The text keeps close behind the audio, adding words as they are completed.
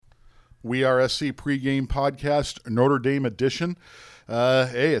WeAreSC pregame podcast, Notre Dame edition.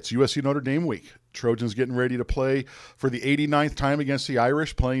 Hey, it's USC Notre Dame week. Trojans getting ready to play for the 89th time against the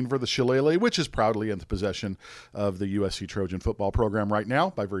Irish, playing for the Shillelagh, which is proudly in the possession of the USC Trojan football program right now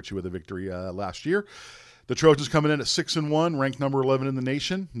by virtue of the victory last year. The Trojans coming in at 6-1, ranked number 11 in the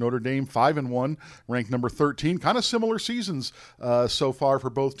nation. Notre Dame 5-1, ranked number 13. Kind of similar seasons so far for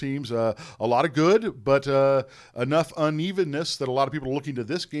both teams. A lot of good, but enough unevenness that a lot of people are looking to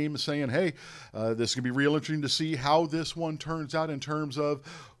this game and saying, hey, this is going to be real interesting to see how this one turns out in terms of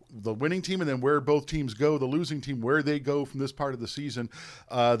the winning team and then where both teams go, the losing team, where they go from this part of the season.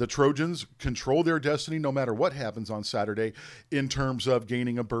 The Trojans control their destiny no matter what happens on Saturday in terms of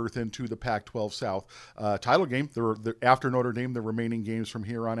gaining a berth into the Pac-12 South title game. After Notre Dame, the remaining games from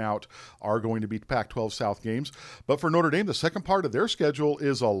here on out are going to be Pac-12 South games. But for Notre Dame, the second part of their schedule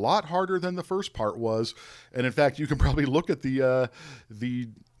is a lot harder than the first part was. And in fact, you can probably look at the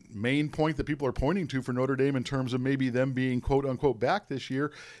main point that people are pointing to for Notre Dame in terms of maybe them being quote-unquote back this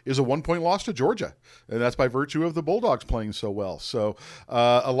year is a one-point loss to Georgia, and that's by virtue of the Bulldogs playing so well. So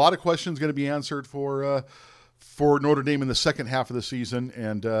a lot of questions going to be answered for Notre Dame in the second half of the season,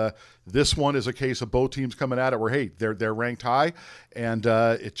 and this one is a case of both teams coming at it where, hey, they're ranked high, and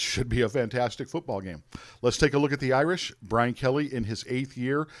it should be a fantastic football game. Let's take a look at the Irish. Brian Kelly in his 8th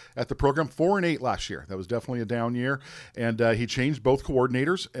year at the program, 4-8 last year. That was definitely a down year, and he changed both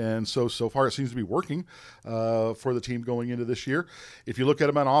coordinators, and so far it seems to be working for the team going into this year. If you look at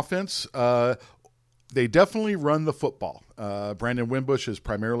them on offense, they definitely run the football. Brandon Wimbush is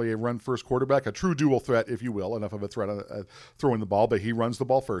primarily a run-first quarterback, a true dual threat, if you will, enough of a threat on throwing the ball, but he runs the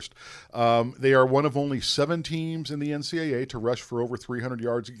ball first. They are one of only 7 teams in the NCAA to rush for over 300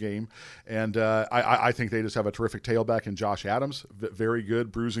 yards a game, and I think they just have a terrific tailback in Josh Adams, very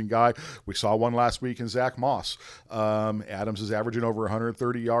good, bruising guy. We saw one last week in Zach Moss. Adams is averaging over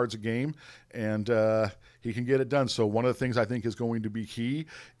 130 yards a game, and he can get it done. So one of the things I think is going to be key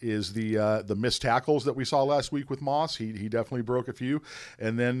is the missed tackles that we saw last week with Moss. He definitely broke a few.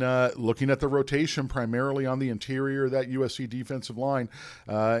 And then looking at the rotation primarily on the interior of that USC defensive line,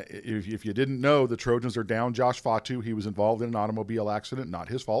 if you didn't know, the Trojans are down Josh Fatu. He was involved in an automobile accident, not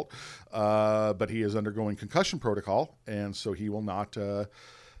his fault, but he is undergoing concussion protocol, and so he will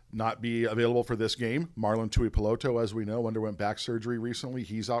not be available for this game. Marlon Tuipiloto, as we know, underwent back surgery recently.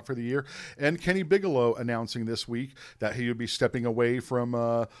 He's out for the year. And Kenny Bigelow announcing this week that he would be stepping away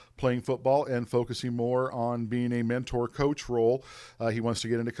from playing football and focusing more on being a mentor coach role. He wants to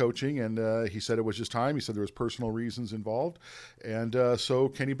get into coaching, and he said it was just time. He said there was personal reasons involved. And so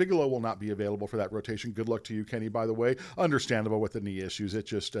Kenny Bigelow will not be available for that rotation. Good luck to you, Kenny, by the way. Understandable with the knee issues. It's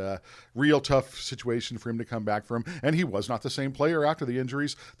just a real tough situation for him to come back from. And he was not the same player after the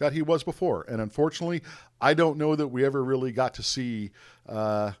injuries that he was before. And unfortunately, I don't know that we ever really got to see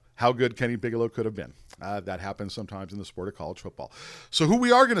how good Kenny Bigelow could have been. That happens sometimes in the sport of college football. So who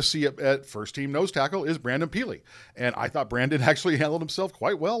we are going to see at first team nose tackle is Brandon Peely. And I thought Brandon actually handled himself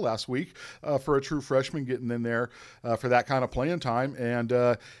quite well last week for a true freshman getting in there for that kind of playing time.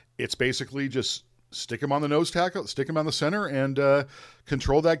 And it's basically just stick him on the nose tackle, stick him on the center, and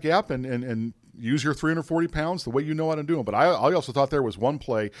control that gap and use your 340 pounds the way you know how to do them. But I also thought there was one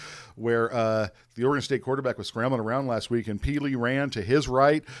play where the Oregon State quarterback was scrambling around last week, and Peely ran to his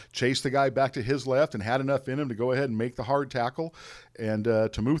right, chased the guy back to his left, and had enough in him to go ahead and make the hard tackle. And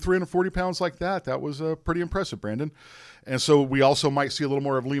to move 340 pounds like that was pretty impressive, Brandon. And so we also might see a little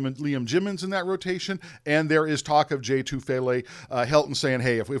more of Liam Jimmons in that rotation. And there is talk of Jay Tufele. Helton saying,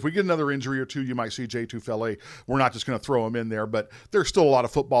 hey, if we get another injury or two, you might see Jay Tufele. We're not just going to throw him in there, but there's still a lot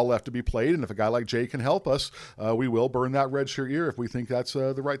of football left to be played. And if a guy like Jay can help us, we will burn that redshirt year if we think that's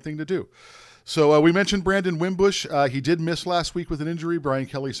the right thing to do. So we mentioned Brandon Wimbush. He did miss last week with an injury. Brian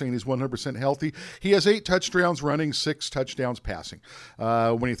Kelly saying he's 100% healthy. He has 8 touchdowns running, 6 touchdowns passing.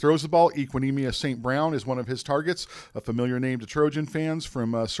 When he throws the ball, Equinemius St. Brown is one of his targets, a familiar name to Trojan fans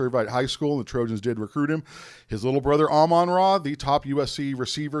from Servite High School. The Trojans did recruit him. His little brother, Amon-Ra, the top USC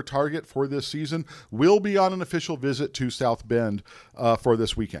receiver target for this season, will be on an official visit to South Bend for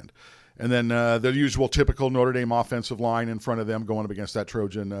this weekend. And then the usual typical Notre Dame offensive line in front of them going up against that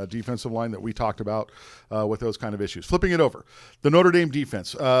Trojan defensive line that we talked about with those kind of issues. Flipping it over, the Notre Dame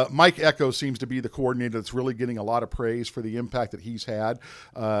defense. Mike Echo seems to be the coordinator that's really getting a lot of praise for the impact that he's had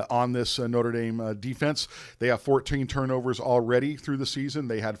on this Notre Dame defense. They have 14 turnovers already through the season.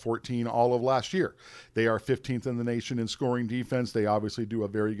 They had 14 all of last year. They are 15th in the nation in scoring defense. They obviously do a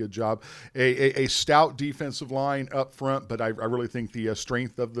very good job. A stout defensive line up front, but I really think the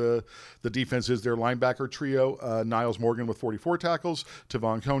strength of the defense is their linebacker trio, Niles Morgan with 44 tackles,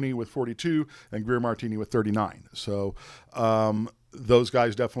 Tavon Coney with 42, and Greer Martini with 39. So those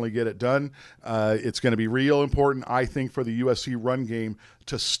guys definitely get it done. It's going to be real important, I think, for the USC run game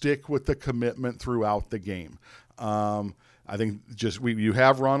to stick with the commitment throughout the game. I think you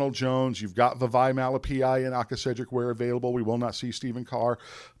have Ronald Jones, you've got Vavai Malapai and Cedric Ware available. We will not see Stephen Carr,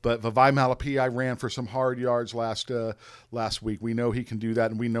 but Vavai Malapai ran for some hard yards last week. We know he can do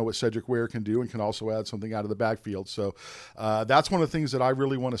that, and we know what Cedric Ware can do and can also add something out of the backfield. So that's one of the things that I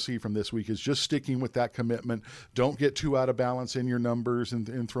really want to see from this week is just sticking with that commitment. Don't get too out of balance in your numbers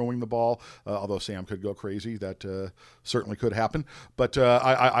and throwing the ball, although Sam could go crazy. That certainly could happen. But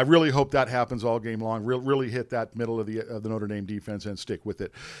I really hope that happens all game long. Really hit that middle of the Notre Dame defense and stick with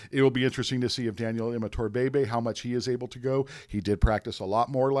it. It will be interesting to see if Daniel Imatorbhebhe, how much he is able to go. He did practice a lot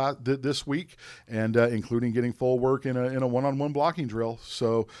more this week, and including getting full work in a one-on-one blocking drill.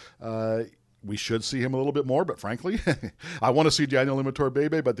 So we should see him a little bit more, but frankly, I want to see Daniel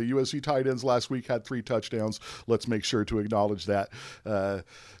Imatorbhebhe, but the USC tight ends last week had 3 touchdowns. Let's make sure to acknowledge that.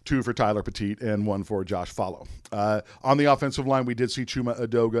 2 for Tyler Petit and 1 for Josh Follow. On the offensive line, we did see Chuma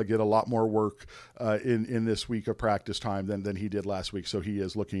Edoga get a lot more work in this week of practice time than he did last week, so he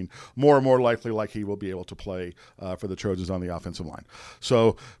is looking more and more likely like he will be able to play for the Trojans on the offensive line.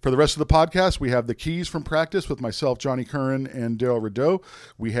 So for the rest of the podcast, we have the keys from practice with myself, Johnny Curran, and Daryl Rideau.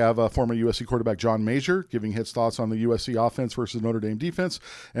 We have former USC quarterback John Major giving his thoughts on the USC offense versus Notre Dame defense,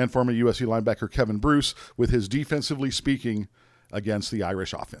 and former USC linebacker Kevin Bruce with his defensively speaking against the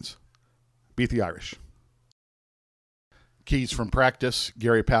Irish offense. Beat the Irish. Keys from practice,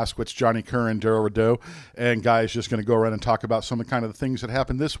 Gary Pasquitz, Johnny Curran, Daryl Rideau, and guys just going to go around and talk about some of the things that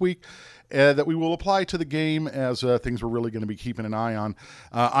happened this week that we will apply to the game as things we're really going to be keeping an eye on.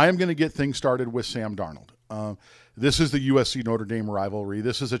 I am going to get things started with Sam Darnold. This is the USC Notre Dame rivalry.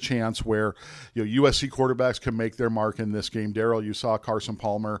 This is a chance where USC quarterbacks can make their mark in this game. Daryl, you saw Carson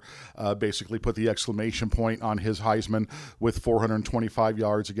Palmer basically put the exclamation point on his Heisman with 425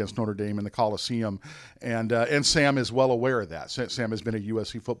 yards against Notre Dame in the Coliseum, and Sam is well aware of that. Sam has been a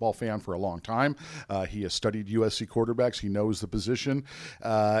USC football fan for a long time. He has studied USC quarterbacks. He knows the position,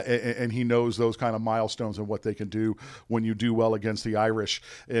 and he knows those kind of milestones and what they can do when you do well against the Irish.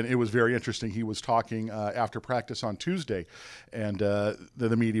 And it was very interesting. He was talking after practice on Tuesday, and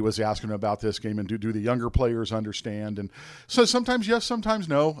the media was asking him about this game and do the younger players understand? And so sometimes yes, sometimes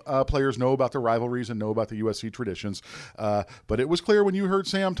no. Players know about the rivalries and know about the USC traditions, but it was clear when you heard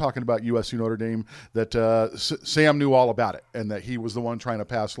Sam talking about USC Notre Dame that Sam knew all about it and that he was the one trying to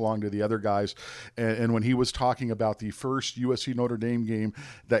pass along to the other guys. And when he was talking about the first USC Notre Dame game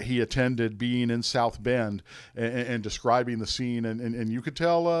that he attended being in South Bend and describing the scene, and you could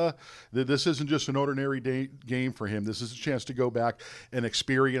tell that this isn't just an ordinary game for him. This is a chance to go back and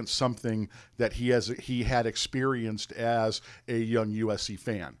experience something that he had experienced as a young USC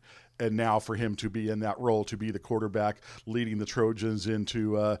fan. And now for him to be in that role, to be the quarterback leading the Trojans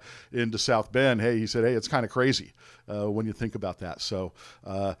into South Bend, he said, it's kind of crazy when you think about that. So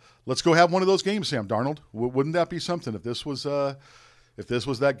let's go have one of those games, Sam Darnold. Wouldn't that be something if this was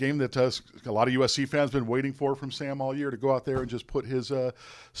that game that a lot of USC fans have been waiting for from Sam all year, to go out there and just put his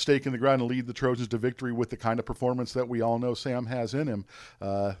stake in the ground and lead the Trojans to victory with the kind of performance that we all know Sam has in him?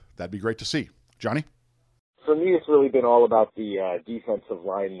 That'd be great to see. Johnny? For me, it's really been all about the defensive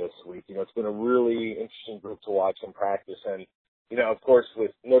line this week. It's been a really interesting group to watch in practice. And, of course,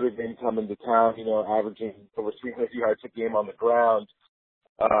 with Notre Dame coming to town, averaging over 300 yards a game on the ground,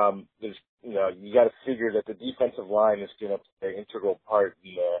 there's, you got to figure that the defensive line is going to play an integral part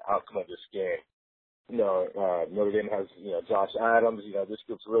in the outcome of this game. Notre Dame has, Josh Adams. This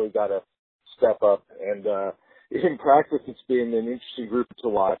group's really got to step up. And in practice, it's been an interesting group to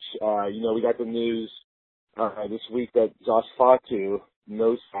watch. We got the news this week that Josh Fatu,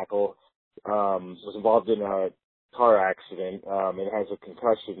 nose tackle, was involved in a car accident and has a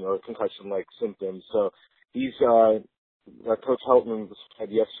concussion or concussion-like symptoms. So he's Coach Helton said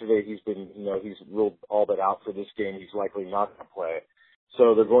yesterday he's ruled all but out for this game. He's likely not going to play.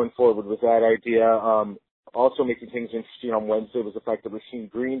 So they're going forward with that idea. Also making things interesting on Wednesday was the fact that Rasheem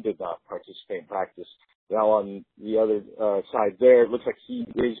Green did not participate in practice. Now on the other side there, it looks like he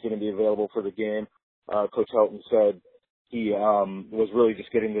is going to be available for the game. Coach Helton said he was really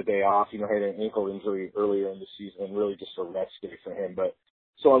just getting the day off. Had an ankle injury earlier in the season and really just a rest day for him. But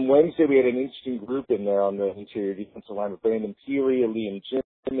so on Wednesday, we had an interesting group in there on the interior defensive line with Brandon Peely, Liam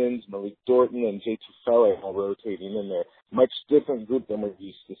Jimmons, Malik Dorton, and Jay Tufele all rotating in there. Much different group than we're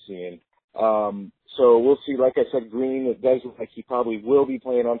used to seeing. So we'll see. Like I said, Green, it does look like he probably will be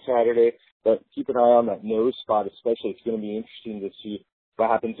playing on Saturday, but keep an eye on that nose spot especially. It's going to be interesting to see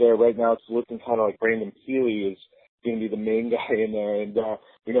what happens there. Right now, it's looking kind of like Brandon Peely is going to be the main guy in there. And,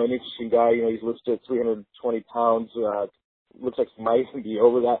 an interesting guy, he's listed at 320 pounds, looks like he might be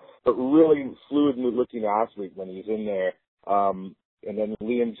over that, but really fluid-looking athlete when he's in there. And then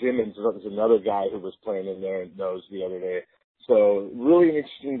Liam Jimmons is another guy who was playing in there and knows the other day. So really an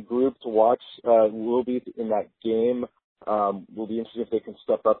interesting group to watch. Will be in that game. Will be interested if they can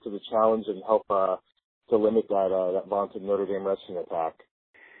step up to the challenge and help to limit that vaunted Notre Dame rushing attack.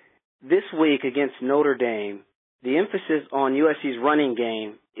 This week against Notre Dame, the emphasis on USC's running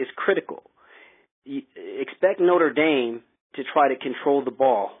game is critical. You expect Notre Dame to try to control the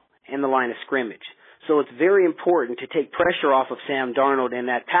ball and the line of scrimmage. So it's very important to take pressure off of Sam Darnold in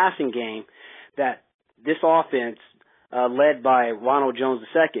that passing game that this offense, led by Ronald Jones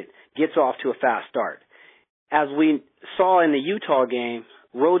II, gets off to a fast start. As we saw in the Utah game,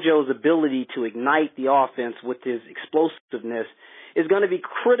 Rojo's ability to ignite the offense with his explosiveness is going to be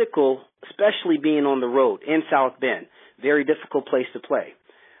critical, especially being on the road in South Bend. Very difficult place to play.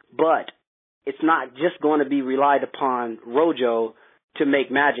 But it's not just going to be relied upon Rojo to make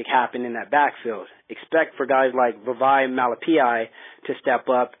magic happen in that backfield. Expect for guys like Vavai Malapai to step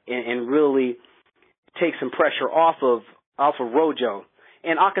up and really take some pressure off of Rojo.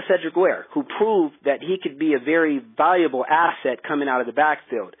 And Aka Cedric-Ware, who proved that he could be a very valuable asset coming out of the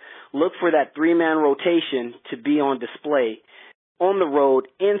backfield. Look for that three-man rotation to be on display on the road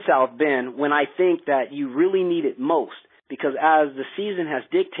in South Bend when I think that you really need it most, because as the season has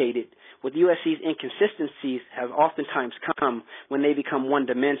dictated, with USC's inconsistencies has oftentimes come when they become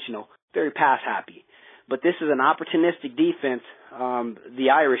one-dimensional, very pass-happy. But this is an opportunistic defense, the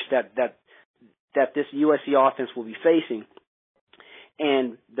Irish, that this USC offense will be facing.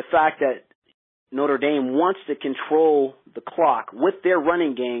 And the fact that Notre Dame wants to control the clock with their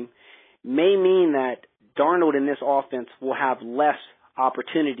running game may mean that Darnold in this offense will have less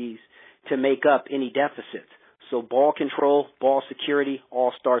opportunities to make up any deficits. So ball control, ball security,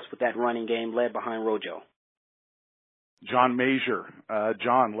 all starts with that running game led behind Rojo. John Major.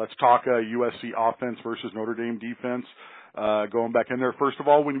 John, let's talk USC offense versus Notre Dame defense. Going back in there, first of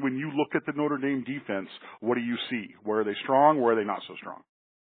all, when you look at the Notre Dame defense, what do you see? Where are they strong? Where are they not so strong?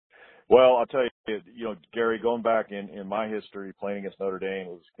 Well, I'll tell you, Gary, going back in my history playing against Notre Dame,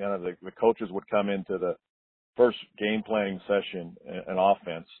 was kind of the coaches would come into the first game planning session an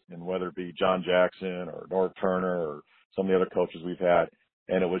offense, and whether it be John Jackson or North Turner or some of the other coaches we've had,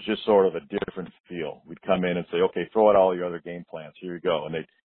 and it was just sort of a different feel. We'd come in and say, okay, throw out all your other game plans. Here you go. And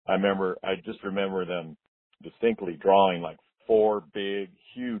I just remember them distinctly drawing like 4 big,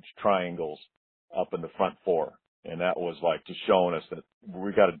 huge triangles up in the front 4. And that was like just showing us that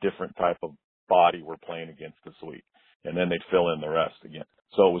we got a different type of body we're playing against this week. And then they'd fill in the rest again.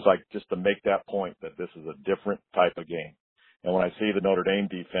 So it was like just to make that point that this is a different type of game. And when I see the Notre Dame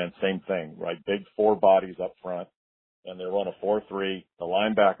defense, same thing, right? Big 4 bodies up front, and they run a 4-3. The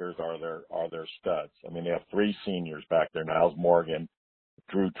linebackers are their studs. I mean, they have 3 seniors back there: Niles Morgan,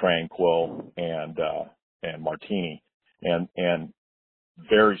 Drew Tranquil, and Martini, and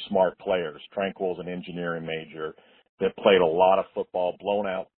very smart players. Tranquil's an engineering major that played a lot of football, blown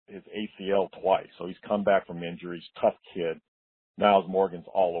out his ACL twice, so he's come back from injuries. Tough kid. Niles Morgan's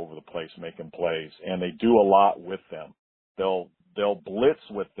all over the place making plays, and they do a lot with them. They'll blitz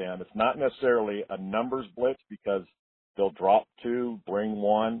with them. It's not necessarily a numbers blitz because they'll drop 2, bring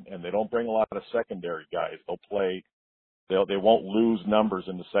 1, and they don't bring a lot of secondary guys. They won't lose numbers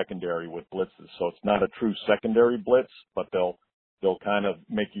in the secondary with blitzes. So it's not a true secondary blitz, but they'll kind of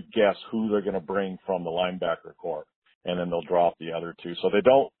make you guess who they're going to bring from the linebacker corps, and then they'll drop the other 2. So they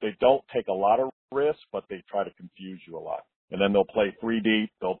don't take a lot of risks, but they try to confuse you a lot. And then they'll play 3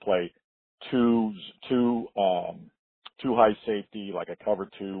 deep. They'll play two high safety, like a cover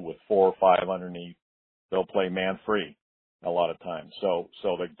 2 with 4 or 5 underneath. They'll play man free a lot of times. So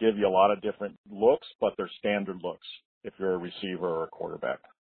they give you a lot of different looks, but they're standard looks if you're a receiver or a quarterback.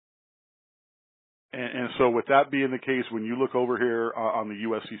 And so with that being the case, when you look over here on the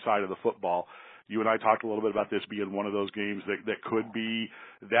USC side of the football, you and I talked a little bit about this being one of those games that could be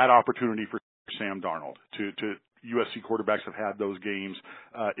that opportunity for Sam Darnold. To USC quarterbacks have had those games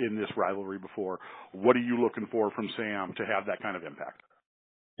in this rivalry before. What are you looking for from Sam to have that kind of impact?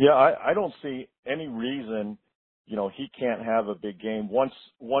 Yeah, I don't see any reason, he can't have a big game. Once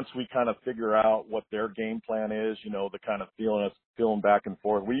we kind of figure out what their game plan is, the kind of feeling back and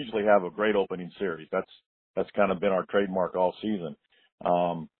forth. We usually have a great opening series. That's kind of been our trademark all season.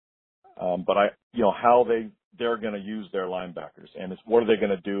 But how they're going to use their linebackers, and what are they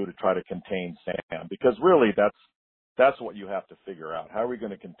going to do to try to contain Sam? Because really that's what you have to figure out. How are we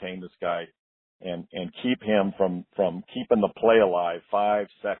going to contain this guy and keep him from keeping the play alive 5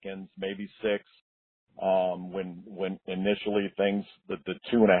 seconds, maybe 6, when initially the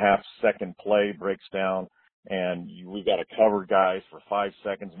 2.5 second play breaks down. and we've got to cover guys for 5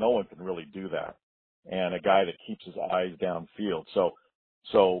 seconds. No one can really do that. And a guy that keeps his eyes downfield.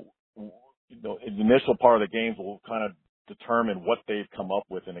 So the initial part of the games will kind of determine what they've come up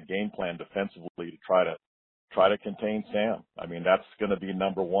with in a game plan defensively to try to contain Sam. I mean, that's going to be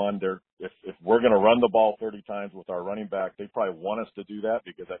number one. If we're going to run the ball 30 times with our running back, they probably want us to do that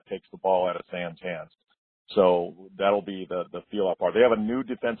because that takes the ball out of Sam's hands. So that'll be the feel out part. They have a new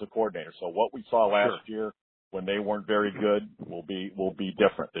defensive coordinator. So what we saw last year when they weren't very good will be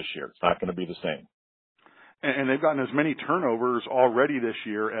different this year. It's not going to be the same. And they've gotten as many turnovers already this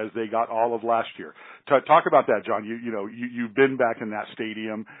year as they got all of last year. Talk about that, John. You've been back in that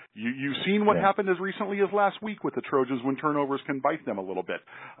stadium. You've seen what happened as recently as last week with the Trojans when turnovers can bite them a little bit.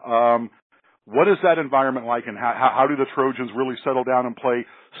 What is that environment like, and how do the Trojans really settle down and play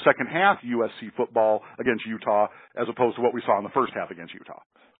second half USC football against Utah as opposed to what we saw in the first half against Utah?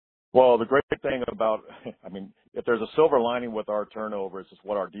 Well, the great thing about, I mean, if there's a silver lining with our turnovers, it's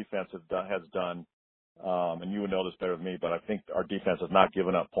what our defense has done. And you would know this better than me, but I think our defense has not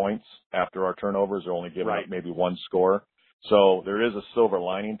given up points after our turnovers. They're only given up maybe one score. So there is a silver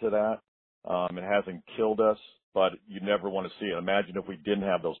lining to that. It hasn't killed us, but you never want to see it. Imagine if we didn't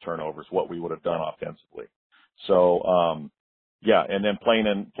have those turnovers, what we would have done offensively. So, and then playing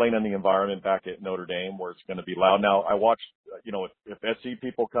in the environment back at Notre Dame where it's going to be loud. Now, I watched, if SC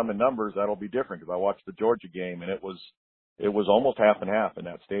people come in numbers, that'll be different because I watched the Georgia game and it was almost half and half in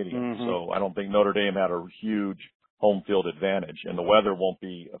that stadium. Mm-hmm. So I don't think Notre Dame had a huge home field advantage, and the weather won't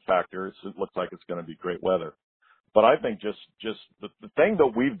be a factor. It looks like it's going to be great weather. But I think just the thing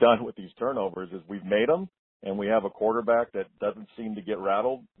that we've done with these turnovers is we've made them, and we have a quarterback that doesn't seem to get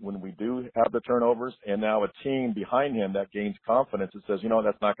rattled when we do have the turnovers, and now a team behind him that gains confidence and says,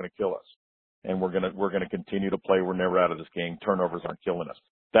 that's not going to kill us, and we're going to continue to play. We're never out of this game. Turnovers aren't killing us.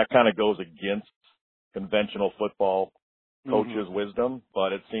 That kind of goes against conventional football coach's wisdom,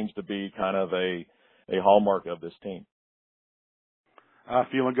 but it seems to be kind of a hallmark of this team.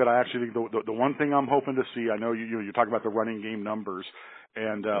 Feeling good. I actually think the one thing I'm hoping to see, I know you talk about the running game numbers,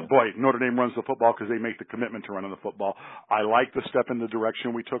 and boy, Notre Dame runs the football because they make the commitment to running the football. I like the step in the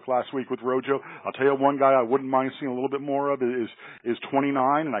direction we took last week with Rojo. I'll tell you one guy I wouldn't mind seeing a little bit more of is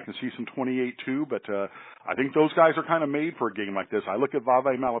 29, and I can see some 28 too, but I think those guys are kind of made for a game like this. I look at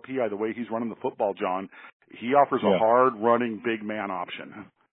Vavae Malapii, the way he's running the football, John. He offers a hard-running big man option.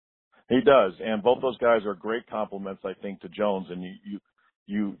 He does, and both those guys are great compliments, I think, to Jones. And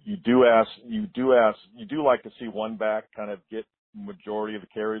you do like to see one back kind of get majority of the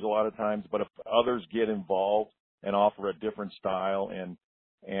carries a lot of times, but if others get involved and offer a different style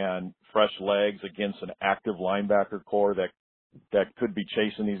and fresh legs against an active linebacker core that could be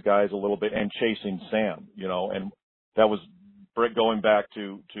chasing these guys a little bit and chasing Sam, and that was going back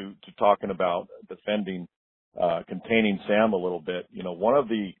to talking about defending. Containing Sam a little bit,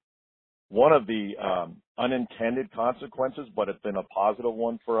 one of the unintended consequences, but it's been a positive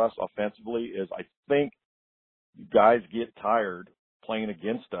one for us offensively, is I think guys get tired playing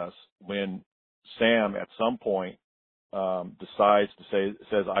against us when Sam at some point decides to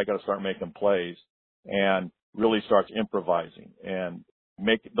says I got to start making plays and really starts improvising and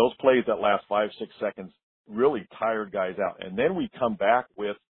make those plays that last 5-6 seconds really tired guys out, and then we come back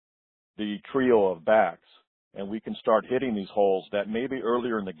with the trio of backs. And we can start hitting these holes that maybe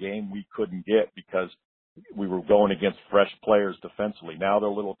earlier in the game we couldn't get because we were going against fresh players defensively. Now they're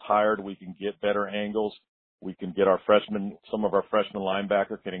a little tired. We can get better angles. We can get some of our freshman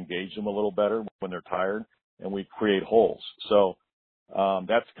linebacker can engage them a little better when they're tired, and we create holes. So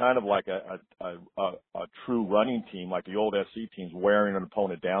that's kind of like a true running team, like the old SC teams, wearing an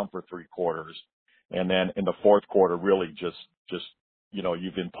opponent down for 3 quarters, and then in the fourth quarter, really just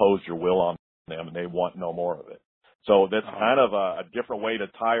you've imposed your will on them and they want no more of it. So that's kind of a different way to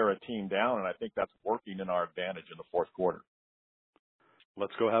tire a team down, and I think that's working in our advantage in the fourth quarter.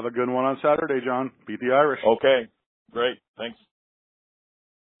 Let's go have a good one on Saturday, John. Beat the Irish. Okay, great. Thanks.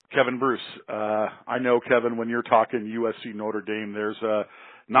 Kevin Bruce. I know, Kevin, when you're talking USC Notre Dame, there's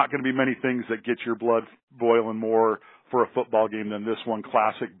not going to be many things that get your blood boiling more for a football game than this one.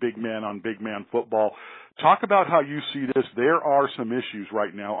 Classic big man on big man football. Talk about how you see this. There are some issues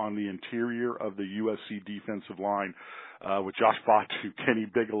right now on the interior of the USC defensive line with Josh Fatu, Kenny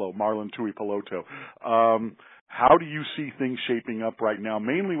Bigelow, Marlon Tuipulotu. How do you see things shaping up right now,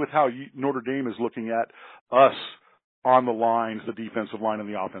 mainly with how Notre Dame is looking at us on the lines, the defensive line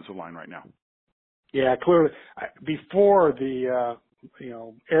and the offensive line right now? Yeah, clearly. Before the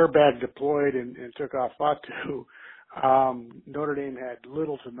airbag deployed and took off Fatu, Notre Dame had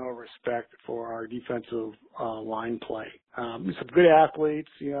little to no respect for our defensive line play. Some good athletes,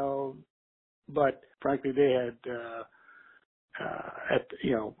 but frankly, they had a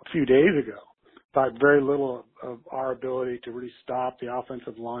few days ago thought very little of our ability to really stop the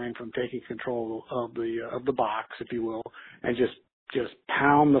offensive line from taking control of the box, if you will, and just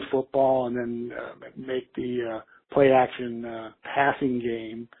pound the football and then make the play action passing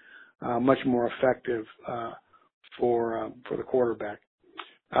game much more effective for the quarterback.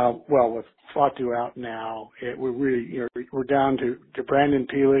 With Fatu out now, we're down to Brandon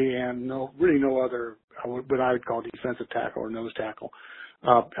Peely and no other what I would call defensive tackle or nose tackle,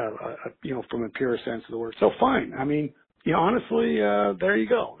 from a pure sense of the word. So fine. I mean, honestly, there you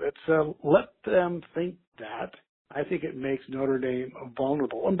go. It's let them think that. I think it makes Notre Dame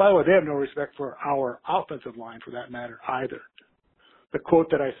vulnerable. And by the way, they have no respect for our offensive line for that matter either. The quote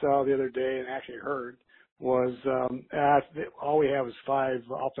that I saw the other day and actually heard was, all we have is 5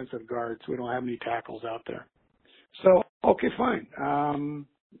 offensive guards. We don't have any tackles out there. So, okay, fine.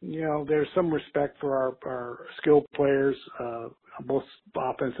 There's some respect for our skilled players, both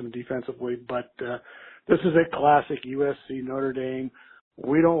offensive and defensively, but this is a classic USC Notre Dame.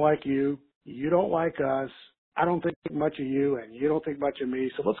 We don't like you. You don't like us. I don't think much of you, and you don't think much of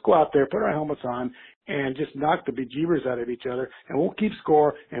me. So let's go out there, put our helmets on, and just knock the bejeebers out of each other, and we'll keep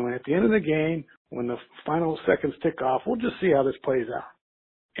score. And when at the end of the game, when the final seconds tick off, we'll just see how this plays out.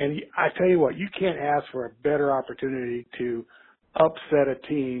 And I tell you what, you can't ask for a better opportunity to upset a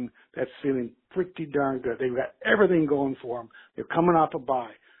team that's feeling pretty darn good. They've got everything going for them. They're coming off a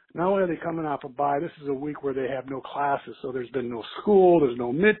bye. Not only are they coming off a bye, this is a week where they have no classes, so there's been no school, there's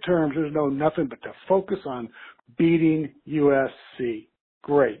no midterms, there's no nothing but to focus on beating USC.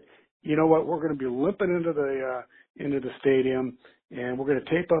 Great. You know what? We're going to be limping into the stadium, and we're going to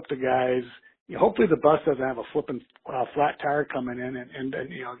tape up the guys. Hopefully the bus doesn't have a flipping flat tire coming in and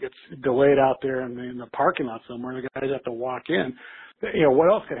gets delayed out there in the parking lot somewhere, and the guys have to walk in. What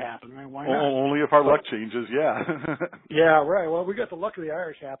else could happen? I mean, why not? Only if our luck changes, yeah. Yeah, right. Well, we got the luck of the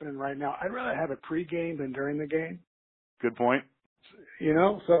Irish happening right now. I'd rather have it pregame than during the game. Good point.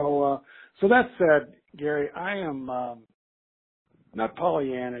 So that said, Gary, I am not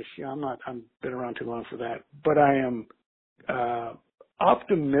Pollyannish. I'm been around too long for that, but I am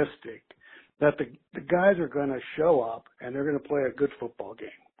optimistic that the guys are going to show up and they're going to play a good football game.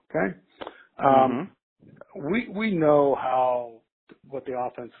 Okay. We know what the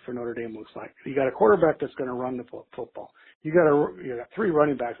offense for Notre Dame looks like. You got a quarterback that's going to run the football. You got 3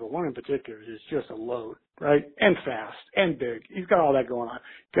 running backs, but one in particular is just a load, right? And fast and big. He's got all that going on.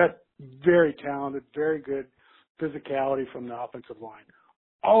 Got very talented, very good physicality from the offensive line.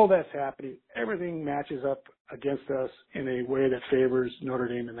 All of that's happening. Everything matches up against us in a way that favors Notre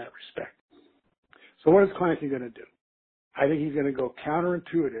Dame in that respect. So what is Clancy going to do? I think he's going to go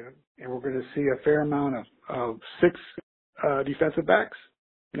counterintuitive, and we're going to see a fair amount of 6 defensive backs.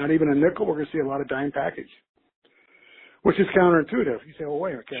 Not even a nickel. We're going to see a lot of dime package, which is counterintuitive. You say, well,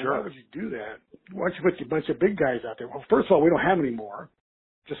 wait a minute, Ken, sure. Why would you do that? Why don't you put a bunch of big guys out there? Well, first of all, we don't have any more.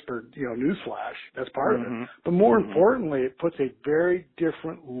 Just for, newsflash, that's part of it. But more importantly, it puts a very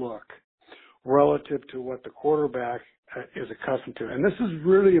different look relative to what the quarterback is accustomed to. And this is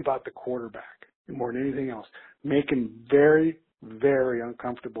really about the quarterback more than anything else. Make him very, very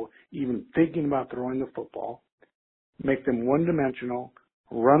uncomfortable even thinking about throwing the football. Make them one-dimensional,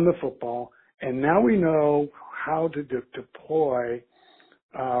 run the football, and now we know how to deploy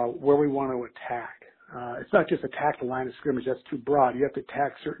where we want to attack. It's not just attack the line of scrimmage. That's too broad. You have to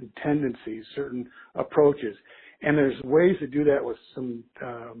attack certain tendencies, certain approaches. And there's ways to do that with some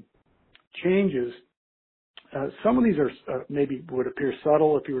changes. Some of these are maybe would appear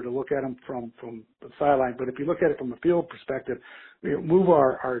subtle if you were to look at them from the sideline. But if you look at it from a field perspective, we move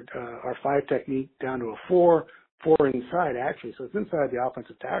our 5 technique down to a 4 inside actually. So it's inside the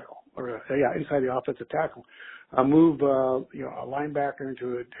offensive tackle, inside the offensive tackle. Move a linebacker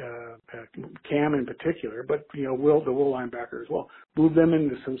into a cam in particular, but the will linebacker as well. Move them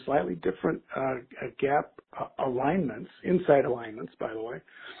into some slightly different gap alignments, inside alignments, by the way,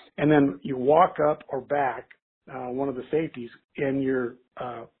 and then you walk up or back one of the safeties in your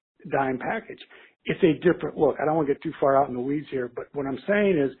dime package. It's a different look. I don't want to get too far out in the weeds here, but what I'm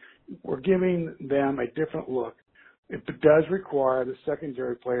saying is we're giving them a different look. It does require the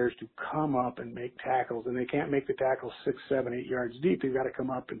secondary players to come up and make tackles, and they can't make the tackles 6, 7, 8 yards deep. They've got to come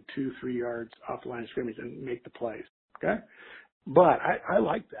up in 2, 3 yards off the line of scrimmage and make the plays. Okay, but I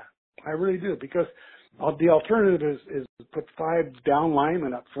like that. I really do, because the alternative is put 5 down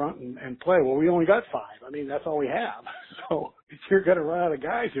linemen up front and play. Well, we only got 5. I mean, that's all we have. So you're going to run out of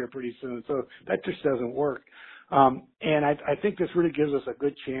guys here pretty soon. So that just doesn't work. And I think this really gives us a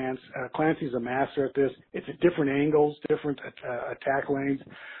good chance. Clancy's a master at this. It's at different angles, different attack lanes.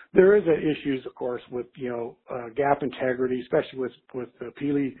 There is issues, of course, with gap integrity, especially with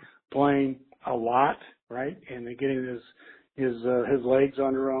Peely playing a lot, right, and getting his legs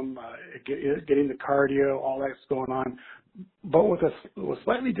under him, getting the cardio, all that's going on. But with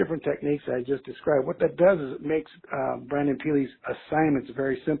slightly different techniques I just described, what that does is it makes Brandon Peely's assignments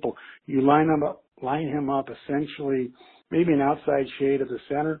very simple. You line him up essentially maybe an outside shade of the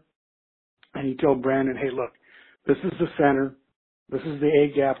center, and you tell Brandon, hey, look, this is the center, this is the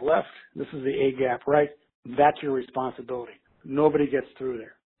A gap left, this is the A gap right. That's your responsibility. Nobody gets through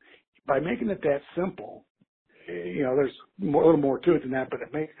there. By making it that simple, there's a little more to it than that, but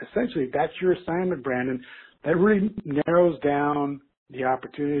essentially that's your assignment, Brandon. That really narrows down the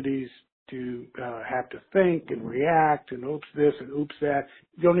opportunities to have to think and react and oops this and oops that.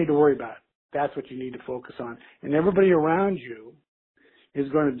 You don't need to worry about it. That's what you need to focus on. And everybody around you is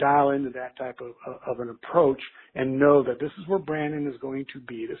going to dial into that type of an approach and know that this is where Brandon is going to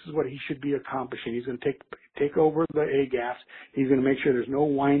be. This is what he should be accomplishing. He's going to take over the A gaps. He's going to make sure there's no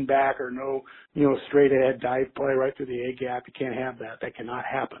wind back or no, straight ahead dive play right through the A gap. You can't have that. That cannot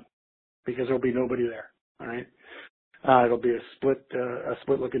happen because there'll be nobody there. All right. It'll be a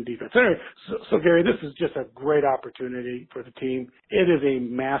split looking defense. Anyway, so Gary, this is just a great opportunity for the team. It is a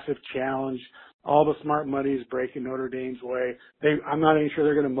massive challenge. All the smart money is breaking Notre Dame's way. I'm not even sure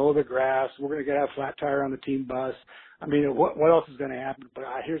they're going to mow the grass. We're going to get a flat tire on the team bus. I mean, what else is going to happen? But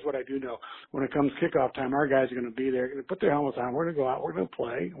here's what I do know. When it comes kickoff time, our guys are going to be there, going to put their helmets on. We're going to go out. We're going to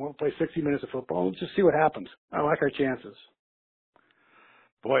play. We'll play 60 minutes of football. Let's just see what happens. I like our chances.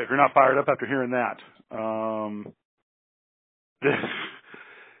 Boy, if you're not fired up after hearing that,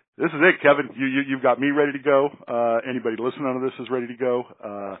 this is it, Kevin. You've got me ready to go. Anybody listening to this is ready to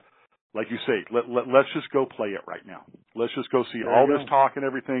go. Like you say, let's just go play it right now. Let's just go see all this talk and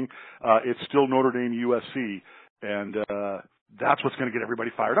everything. It's still Notre Dame USC, and that's what's going to get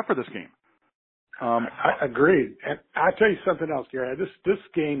everybody fired up for this game. I agree. And I'll tell you something else, Gary. This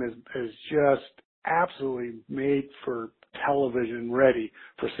game is just absolutely made for television ready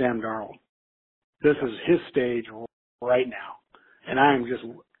for Sam Darnold. This is his stage right now, and I am just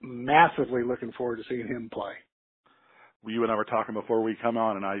massively looking forward to seeing him play. You and I were talking before we come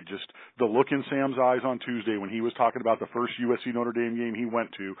on, and the look in Sam's eyes on Tuesday when he was talking about the first USC Notre Dame game he went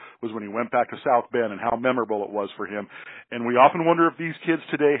to was when he went back to South Bend and how memorable it was for him. And we often wonder if these kids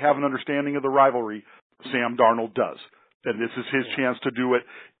today have an understanding of the rivalry. Sam Darnold does. And this is his chance to do it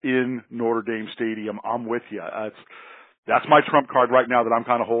in Notre Dame Stadium. I'm with you. That's my trump card right now that I'm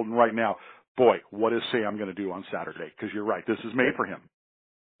kind of holding right now. Boy, what is Sam going to do on Saturday? Because you're right, this is made for him.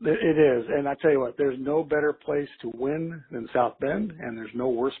 It is, and I tell you what, there's no better place to win than South Bend, and there's no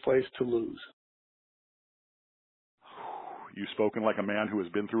worse place to lose. You've spoken like a man who has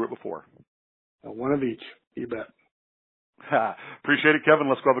been through it before. One of each, you bet. Appreciate it, Kevin.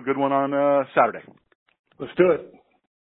 Let's go have a good one on Saturday. Let's do it.